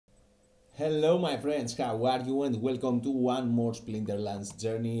Hello my friends, how are you and welcome to one more Splinterlands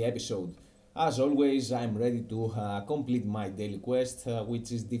journey episode. As always, I'm ready to complete my daily quest,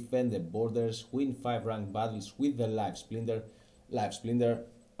 which is defend the borders, win 5 ranked battles with the Life Splinter. Life Splinter,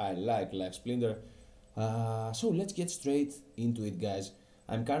 I like Life Splinter. So let's get straight into it, guys.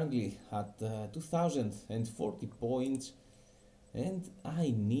 I'm currently at 2040 points and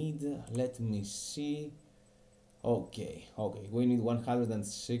I need, let me see. Okay, we need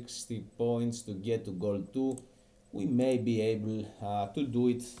 160 points to get to gold 2. We may be able to do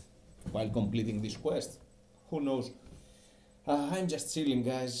it while completing this quest. Who knows? I'm just chilling,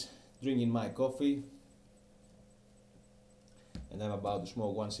 guys, drinking my coffee. And I'm about to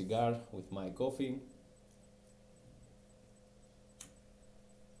smoke one cigar with my coffee.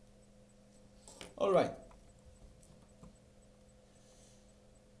 Alright.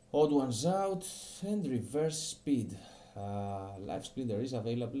 Odd ones out and reverse speed. Life Splinter is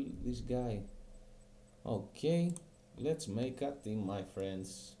available, this guy. Okay, let's make a team, my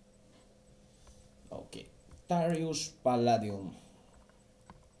friends. Okay, Tarius Palladium.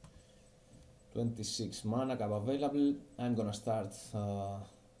 26 mana cap available. I'm gonna start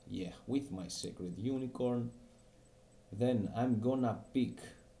with my Sacred Unicorn. Then I'm gonna pick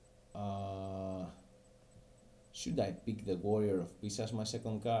should I pick the Warrior of Peace as my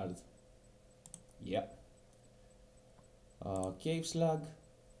second card? Yeah. Cave Slug.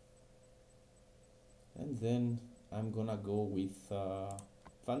 And then I'm gonna go with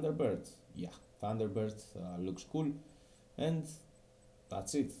Thunderbird. Yeah, Thunderbird looks cool. And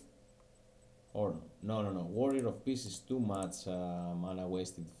that's it. Or no, Warrior of Peace is too much mana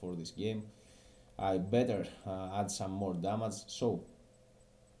wasted for this game. I better add some more damage. So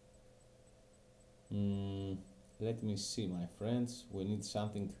let me see, my friends. We need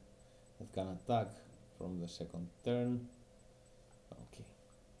something that can attack from the second turn. Okay,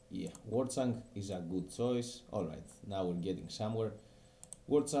 yeah, Warchang is a good choice. Alright, now we're getting somewhere.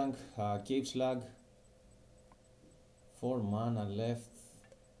 Warchang, Cave Slug, 4 mana left,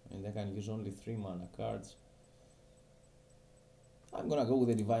 and I can use only 3 mana cards. I'm gonna go with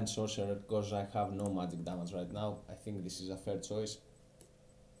the Divine Sorcerer because I have no magic damage right now. I think this is a fair choice.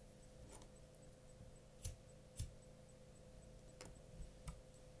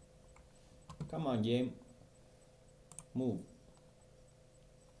 Come on, game. Move.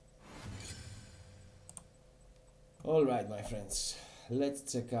 Alright, my friends.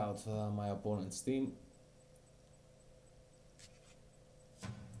 Let's check out my opponent's team.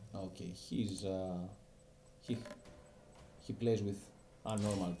 Okay, he plays with a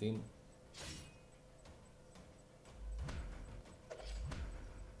normal team.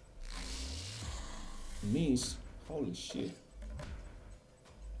 Miss? Holy shit.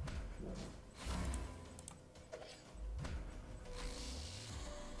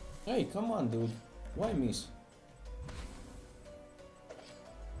 Hey, come on, dude. Why miss?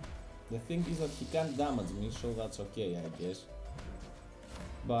 The thing is that he can't damage me, so that's okay, I guess.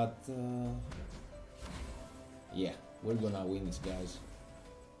 But, yeah, we're gonna win this, guys.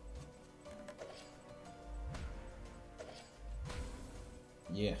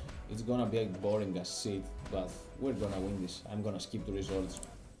 Yeah, it's gonna be boring as shit, but we're gonna win this. I'm gonna skip the results.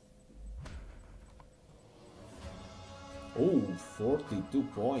 Oh, 42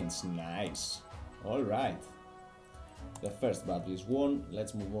 points, nice. Alright. The first battle is won,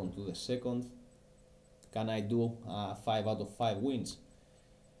 let's move on to the second. Can I do 5 out of 5 wins?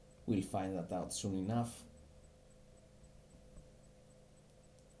 We'll find that out soon enough.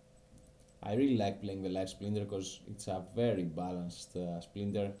 I really like playing the Life Splinter because it's a very balanced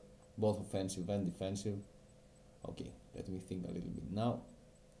Splinter, both offensive and defensive. Okay, let me think a little bit now.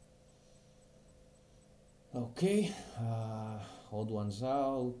 Okay, odd ones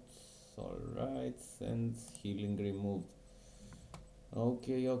out, alright, and healing removed.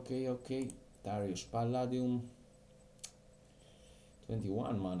 Okay, Darius Palladium,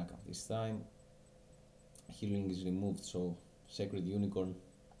 21 mana cap this time. Healing is removed, so Sacred Unicorn.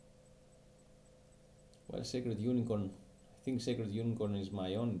 Well, Sacred Unicorn, I think Sacred Unicorn is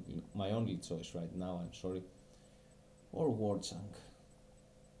my only choice right now, I'm sorry. Or Warchang.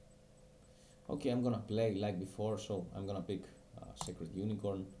 Okay, I'm gonna play like before, so I'm gonna pick Sacred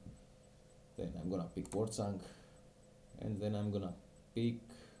Unicorn, then I'm gonna pick Warchang, and then I'm gonna pick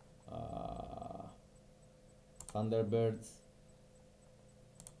Thunderbird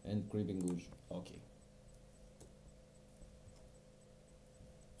and Creeping Goose. Okay.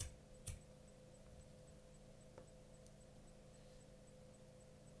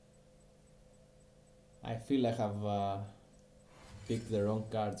 I feel I have picked the wrong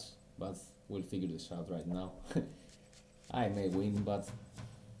cards, but we'll figure this out right now. I may win, but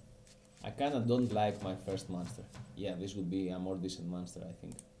I kinda don't like my first monster. Yeah, this would be a more decent monster, I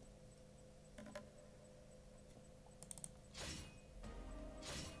think.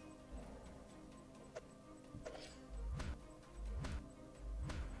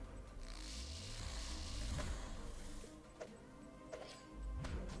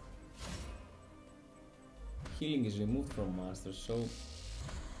 Healing is removed from monsters, so...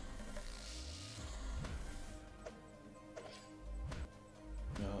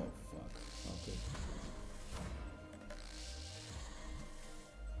 Oh, fuck. Okay.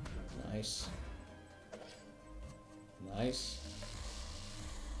 Nice. Nice.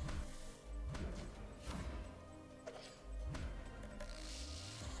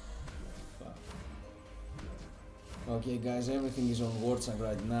 Fuck. Okay, guys, everything is on Wartsang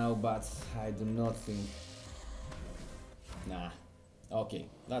right now, but I do not think... Nah. Okay,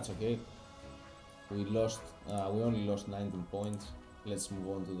 that's okay. We only lost 19 points. Let's move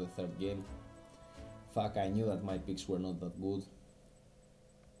on to the third game. Fuck, I knew that my picks were not that good.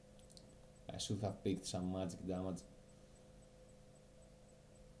 I should have picked some magic damage.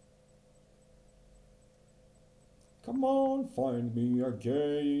 Come on, find me a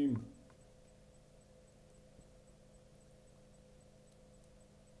game.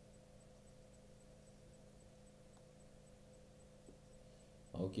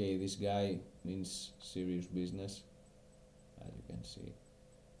 Okay, this guy means serious business, as you can see.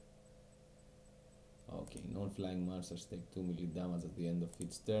 Okay, non-flying monsters take 2 million damage at the end of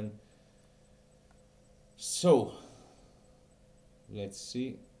each turn. So, let's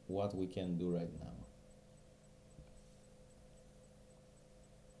see what we can do right now.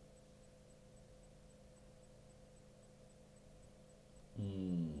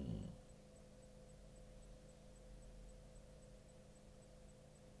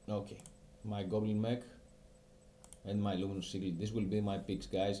 Okay, my Goblin Mech and my Luminous Eagle. This will be my picks,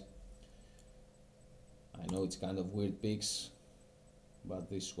 guys. I know it's kind of weird picks, but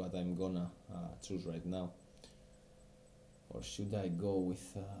this is what I'm gonna choose right now. Or should I go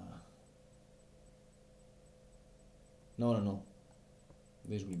with... No.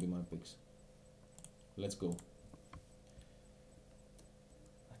 This will be my picks. Let's go.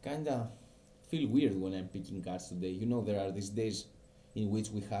 I kinda feel weird when I'm picking cards today. You know, there are these days in which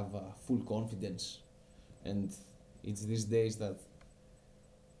we have full confidence, and it's these days that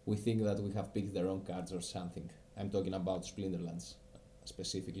we think that we have picked the wrong cards or something. I'm talking about Splinterlands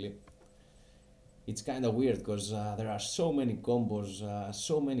specifically. It's kind of weird because there are so many combos,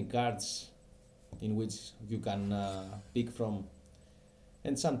 so many cards in which you can pick from,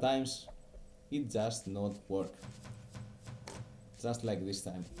 and sometimes it just not work. Just like this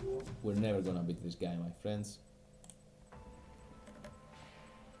time. We're never gonna beat this guy, my friends.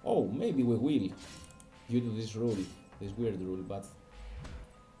 Oh, maybe we will, due to this rule, this weird rule, but...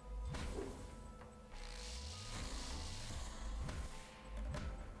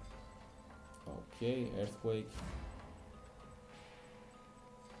 Okay, Earthquake.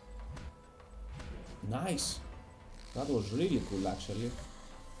 Nice! That was really cool, actually.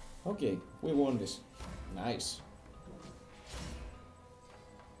 Okay, we won this. Nice.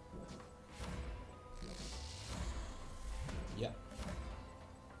 Yeah.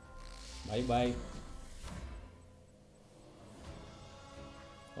 Bye-bye.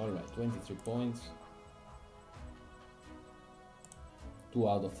 Alright, 23 points. 2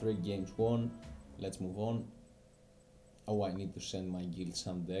 out of 3 games won. Let's move on. Oh, I need to send my guild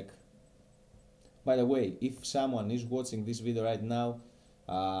some deck. By the way, if someone is watching this video right now,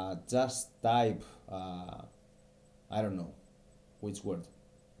 just type, I don't know which word.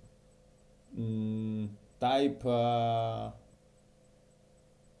 Type,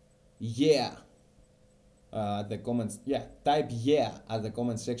 yeah, at the comments. Yeah, type yeah at the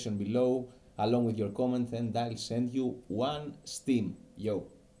comment section below along with your comment, and I'll send you 1 Steam. Yo.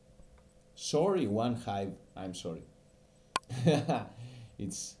 Sorry, 1 Hive. I'm sorry.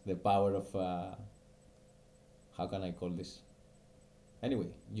 It's the power of, how can I call this? Anyway,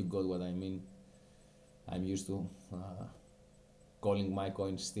 you got what I mean. I'm used to calling my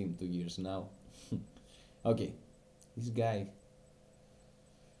coin Steam 2 years now. Okay, this guy.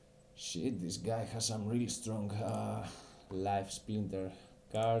 Shit, this guy has some really strong Life Splinter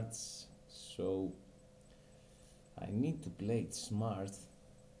cards, so I need to play it smart.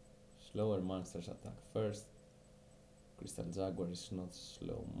 Slower monsters attack first. Crystal Jaguar is not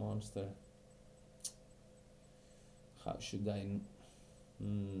slow monster. How should I...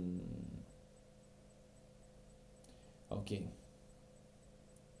 Okay.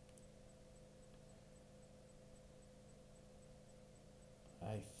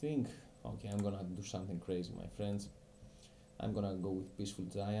 I think... Okay, I'm gonna do something crazy, my friends. I'm gonna go with Peaceful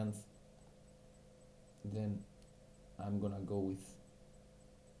Giant. Then I'm gonna go with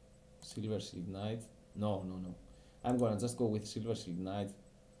Silver Shield Knight. No. I'm gonna just go with Silver Shield Knight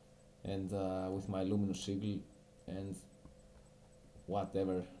and with my Luminous Eagle, and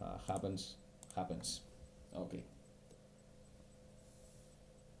whatever happens, happens. Okay.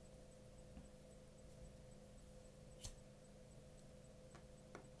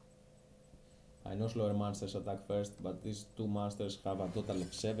 I know slower monsters attack first, but these two monsters have a total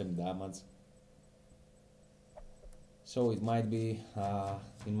of 7 damage. So it might be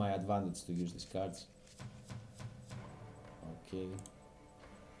in my advantage to use these cards. Okay.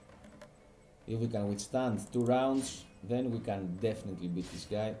 If we can withstand 2 rounds, then we can definitely beat this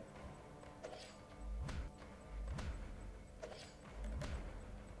guy.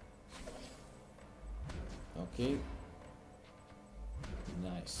 Okay.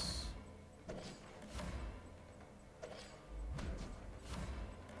 Nice.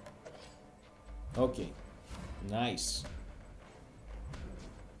 Okay. Nice.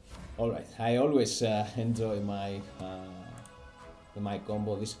 Alright, I always enjoy my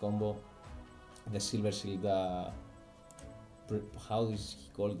combo, this combo, the Silver Shield, how is he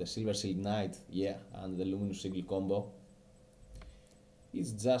called, the Silver Shield Knight, yeah, and the Luminous Eagle combo.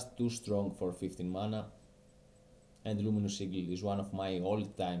 It's just too strong for 15 mana, and Luminous Eagle is one of my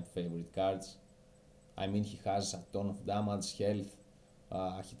all-time favorite cards. I mean, he has a ton of damage, health,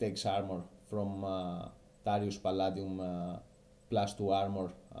 he takes armor from Darius Palladium, +2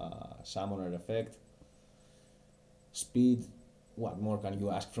 armor, summoner effect, speed. What more can you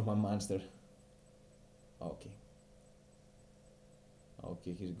ask from a monster? Okay.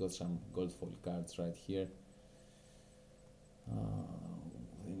 Okay, he's got some gold foil cards right here.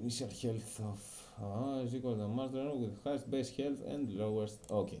 The initial health of is equal to the master with highest base health and lowest.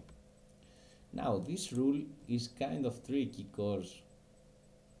 Okay. Now this rule is kind of tricky, cause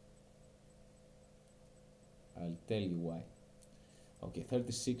I'll tell you why. Okay,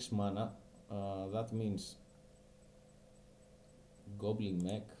 36 mana, that means Goblin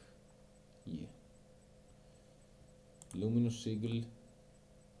Mech, yeah. Luminous Eagle,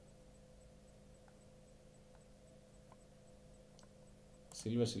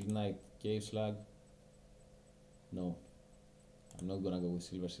 Silver Shield Knight, Cave Slug. No, I'm not gonna go with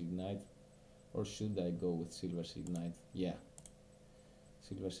Silver Shield Knight. Or should I go with Silver Shield Knight? Yeah,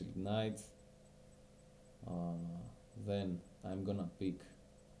 Silver Shield Knight. Then I'm gonna pick.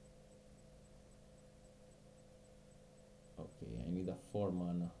 Okay, I need a 4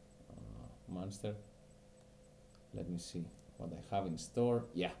 mana monster. Let me see what I have in store.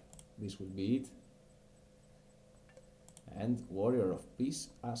 Yeah, this will be it. And Warrior of Peace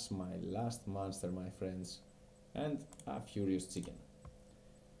as my last monster, my friends. And a Furious Chicken.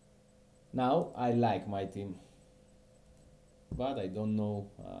 Now, I like my team, but I don't know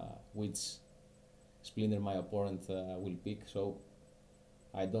which Splinter my opponent will pick, so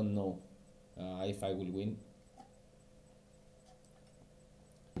I don't know if I will win.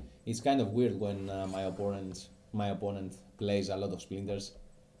 It's kind of weird when my opponent plays a lot of Splinters.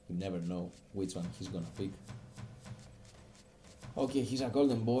 You never know which one he's gonna pick. Okay, he's a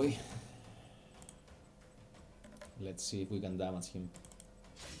golden boy. Let's see if we can damage him.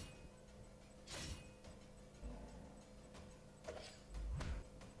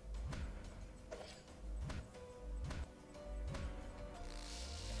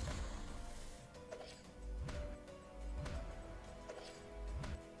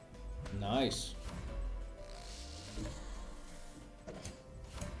 Nice.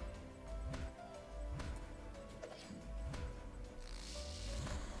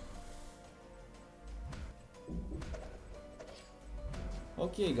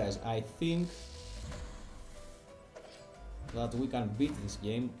 Okay guys, I think that we can beat this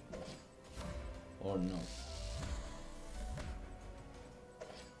game, or no.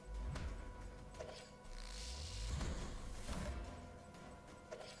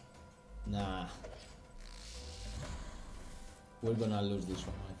 Nah, we're gonna lose this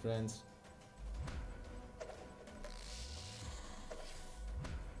one, my friends.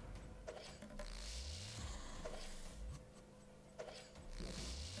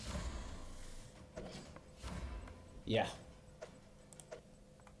 Yeah,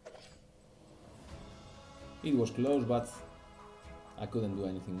 it was close, but I couldn't do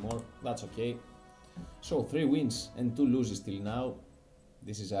anything more. That's okay. So 3 wins and 2 losses till now.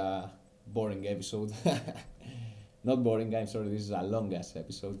 This is a boring episode. Not boring, I'm sorry, this is a long ass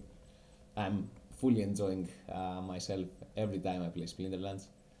episode. I'm fully enjoying myself every time I play Splinterlands.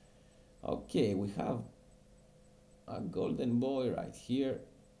 Okay, we have a golden boy right here.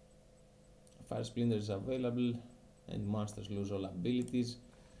 Fire Splinter is available and monsters lose all abilities.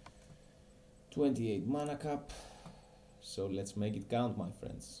 28 mana cap, so let's make it count, my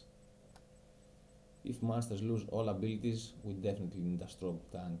friends. If monsters lose all abilities, we definitely need a strong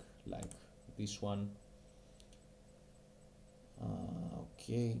tank like this one.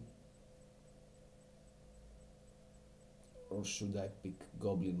 Okay. Or should I pick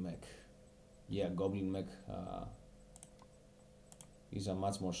Goblin Mech? Yeah, Goblin Mech is a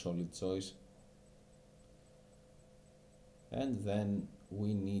much more solid choice. And then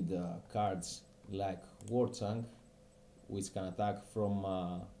we need cards like War Tank, which can attack from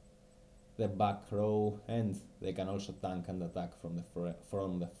the back row, and they can also tank and attack from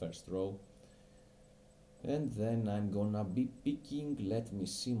the first row. And then I'm gonna be picking, let me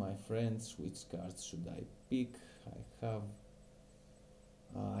see, my friends, which cards should I pick? I have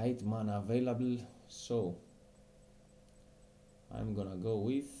 8 mana available, so I'm gonna go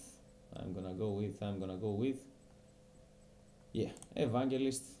with yeah,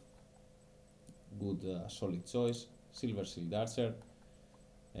 Evangelist, good solid choice, Silver Shield Archer,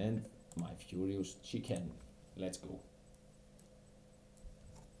 and my Furious Chicken. Let's go.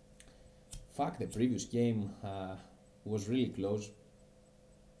 Fuck, the previous game was really close.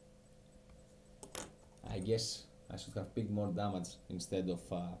 I guess I should have picked more damage instead of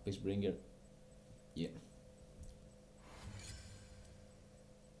Peacebringer. Yeah.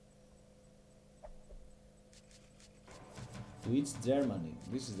 Twitch Germany.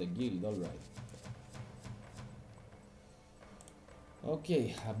 This is the guild, alright.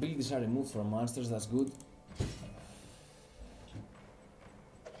 Okay, abilities are removed from monsters, that's good.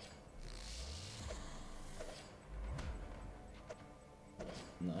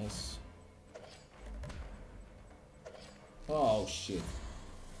 Nice. Oh shit.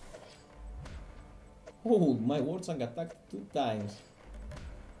 Oh, my Wartank attacked 2 times.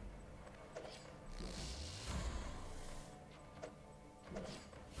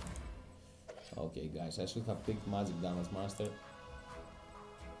 Okay guys, I should have picked Magic Damage Master.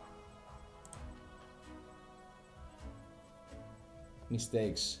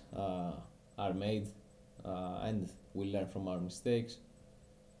 Mistakes are made and we learn from our mistakes.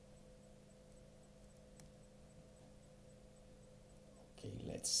 Okay,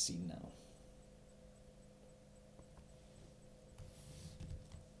 let's see now.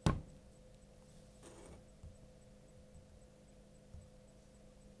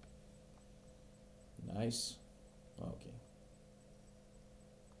 Nice. Okay.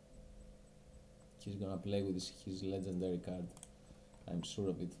 He's gonna play with his legendary card. I'm sure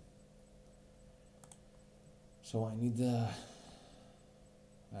of it. So I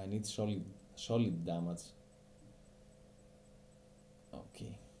need solid damage.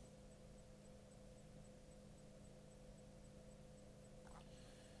 Okay.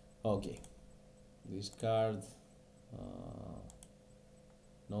 Okay. This card.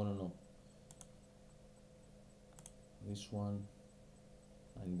 No. This one.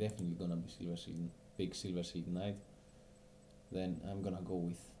 I'm definitely gonna be pick Silver Shield Knight. Then I'm gonna go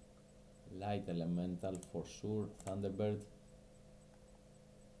with Light Elemental for sure, Thunderbird.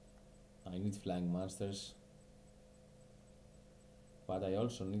 I need Flying Monsters, but I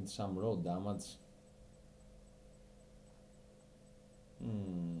also need some raw damage.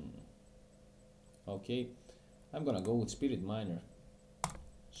 Okay, I'm gonna go with Spirit Miner.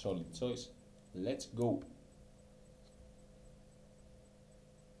 Solid choice. Let's go.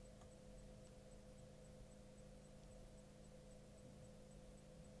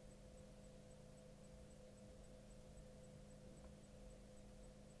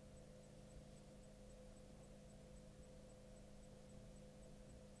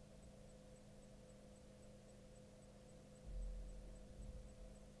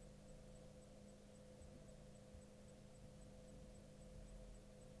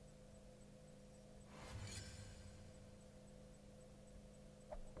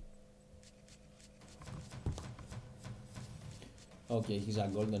 Okay, he's a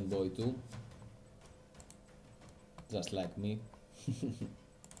golden boy too, just like me.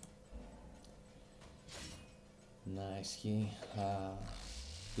 Nice, he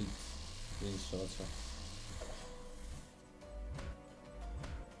picked Prince also.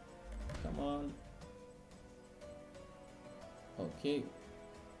 Come on. Okay.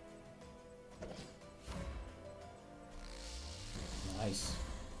 Nice.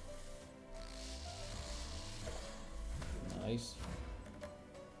 Nice.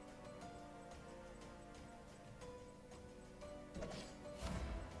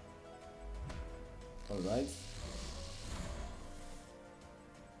 All right.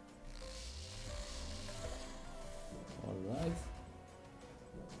 All right.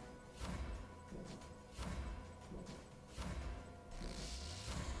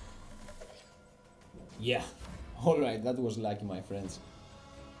 Yeah, alright, that was lucky, my friends.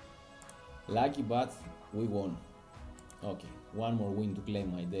 Lucky, but we won. Okay, one more win to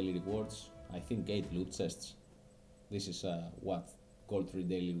claim my daily rewards. I think 8 loot chests. This is what Gold 3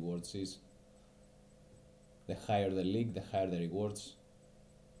 daily rewards is. The higher the league, the higher the rewards.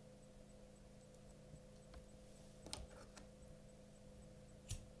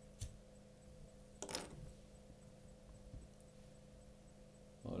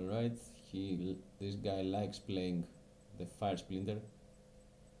 Alright, this guy likes playing the Fire Splinter.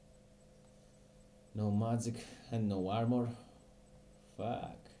 No magic and no armor.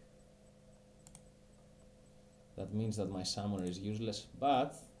 Fuck. That means that my summoner is useless,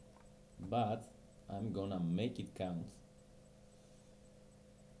 but I'm gonna make it count.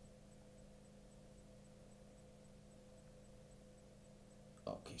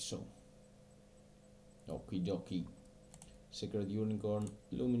 Okay, so okie dokie. Secret Unicorn,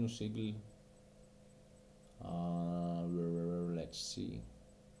 Luminous Eagle. Let's see.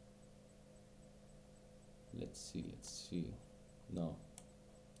 Let's see. No.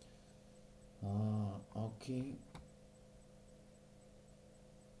 Okay.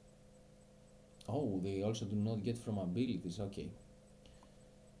 Oh, they also do not get from abilities. Okay.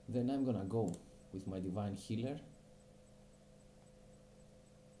 Then I'm gonna go with my Divine Healer.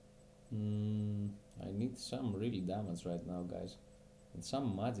 I need some really damage right now, guys. And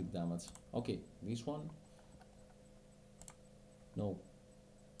some magic damage. Okay, this one. No.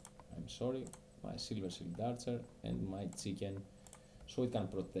 I'm sorry. My Silver Shield Archer and my chicken, so it can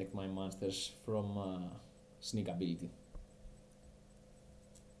protect my monsters from sneak ability.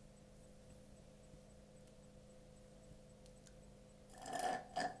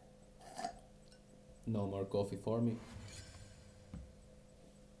 No more coffee for me.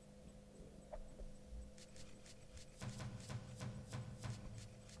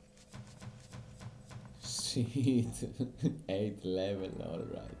 Shit, 8 level,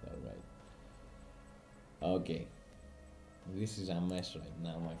 alright. Okay, this is a mess right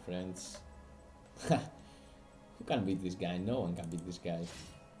now, my friends. Who can beat this guy? No one can beat this guy.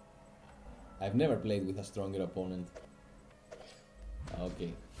 I've never played with a stronger opponent.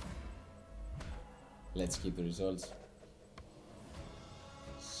 Okay, let's keep the results.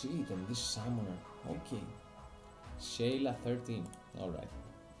 Shit, and this summoner. Okay, Shayla 13. Alright.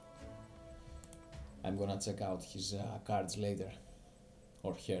 I'm gonna check out his cards later,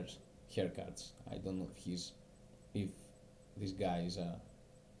 or her cards. I don't know if this guy is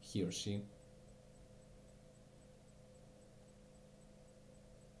he or she.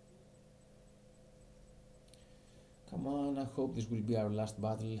 Come on, I hope this will be our last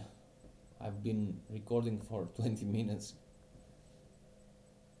battle. I've been recording for 20 minutes.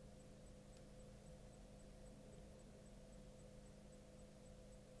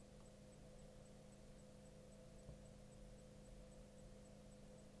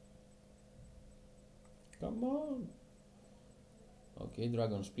 Come on. Okay,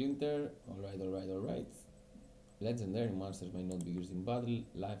 Dragon Splinter. Alright. Legendary monsters may not be used in battle.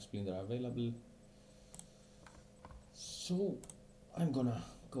 Life Splinter available. So I'm gonna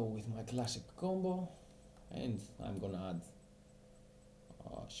go with my classic combo, and I'm gonna add.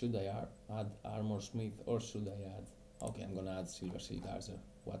 Should I add Armor Smith or should I add? Okay, I'm gonna add Silver Shield Archer.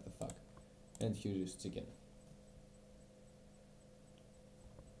 What the fuck? And Furious Chicken.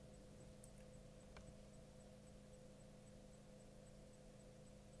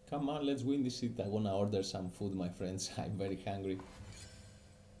 Come on, let's win this shit. I wanna order some food, my friends. I'm very hungry.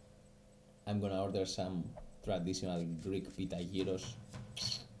 I'm gonna order some traditional Greek pita gyros.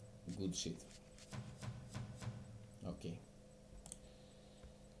 Good shit. Okay.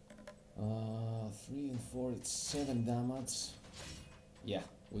 3 and 4, it's 7 damage. Yeah,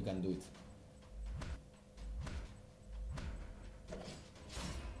 we can do it.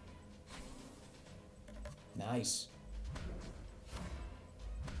 Nice.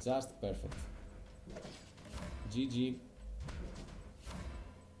 Just perfect. GG.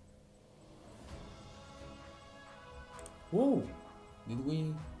 Whoa! Did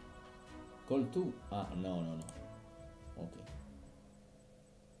we call 2? Ah, no. Okay.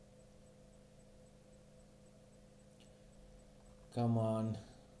 Come on.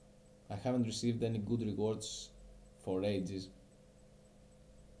 I haven't received any good rewards for ages.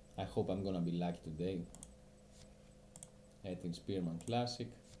 I hope I'm gonna be lucky today. 18 Spearman Classic.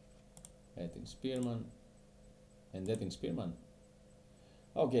 18 Spearman. And 18 Spearman.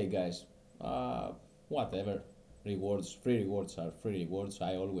 Okay, guys. Whatever. Rewards, free rewards are free rewards.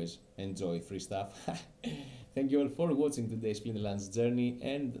 I always enjoy free stuff. Thank you all for watching today's Splinterlands journey,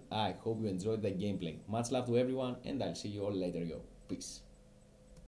 and I hope you enjoyed the gameplay. Much love to everyone, and I'll see you all later, yo. Peace.